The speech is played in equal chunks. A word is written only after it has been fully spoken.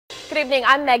Good evening,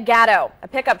 I'm Meg Gatto. A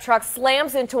pickup truck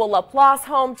slams into a LaPlace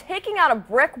home, taking out a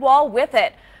brick wall with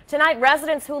it. Tonight,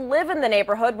 residents who live in the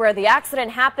neighborhood where the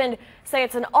accident happened say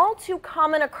it's an all too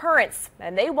common occurrence,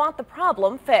 and they want the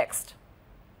problem fixed.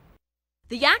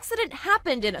 The accident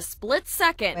happened in a split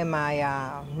second. And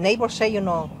my neighbor said,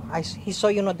 he saw,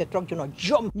 the truck,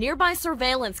 jump. Nearby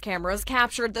surveillance cameras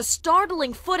captured the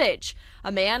startling footage.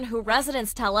 A man who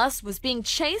residents tell us was being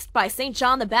chased by St.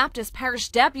 John the Baptist Parish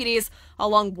deputies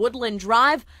along Woodland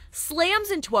Drive, slams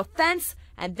into a fence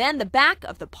and then the back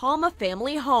of the Palma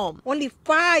family home. Only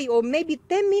 5 or maybe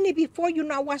 10 minutes before,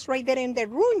 I was right there in the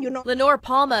room, Lenore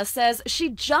Palma says she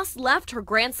just left her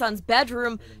grandson's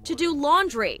bedroom to do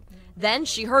laundry. Then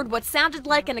she heard what sounded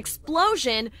like an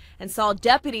explosion and saw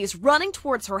deputies running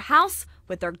towards her house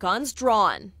with their guns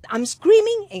drawn. I'm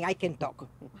screaming and I can talk.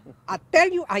 I tell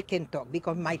you I can talk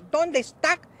because my tongue is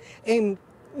stuck and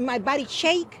my body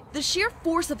shake. The sheer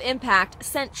force of impact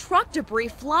sent truck debris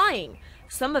flying.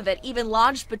 Some of it even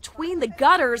lodged between the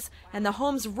gutters and the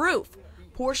home's roof.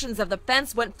 Portions of the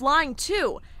fence went flying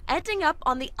too, ending up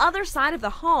on the other side of the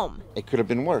home. It could have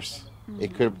been worse.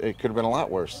 It could have been a lot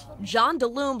worse. John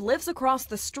DeLume lives across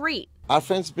the street. Our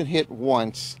fence has been hit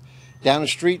once. Down the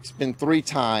street's been 3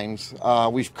 times.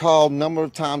 We've called a number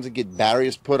of times to get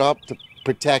barriers put up to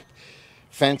protect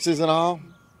fences and all.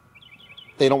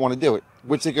 They don't want to do it.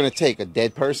 What's it going to take? A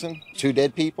dead person? 2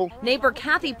 dead people? Neighbor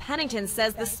Kathy Pennington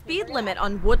says the speed limit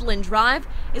on Woodland Drive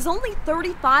is only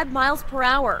 35 miles per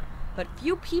hour. But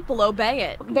few people obey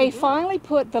it. They finally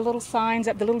put the little signs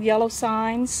up, the little yellow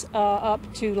signs up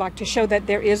to show that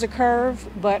there is a curve,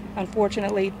 but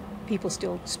unfortunately people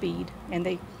still speed and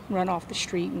they run off the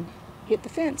street and hit the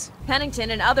fence.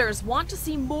 Pennington and others want to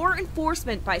see more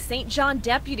enforcement by St. John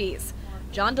deputies.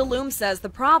 John DeLume says the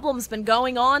problem's been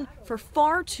going on for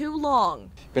far too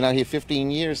long. Been out here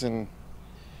 15 years and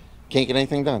can't get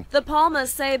anything done. The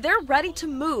Palmas say they're ready to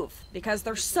move because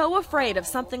they're so afraid of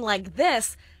something like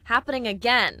this happening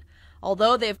again.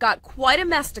 Although they've got quite a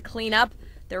mess to clean up,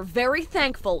 they're very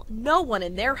thankful no one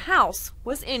in their house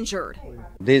was injured.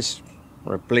 This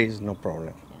replace no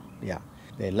problem. Yeah,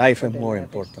 the life is more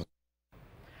important.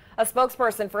 A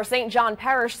spokesperson for St. John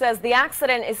Parish says the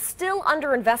accident is still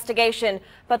under investigation,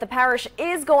 but the parish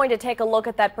is going to take a look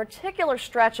at that particular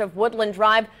stretch of Woodland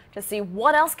Drive to see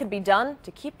what else can be done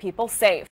to keep people safe.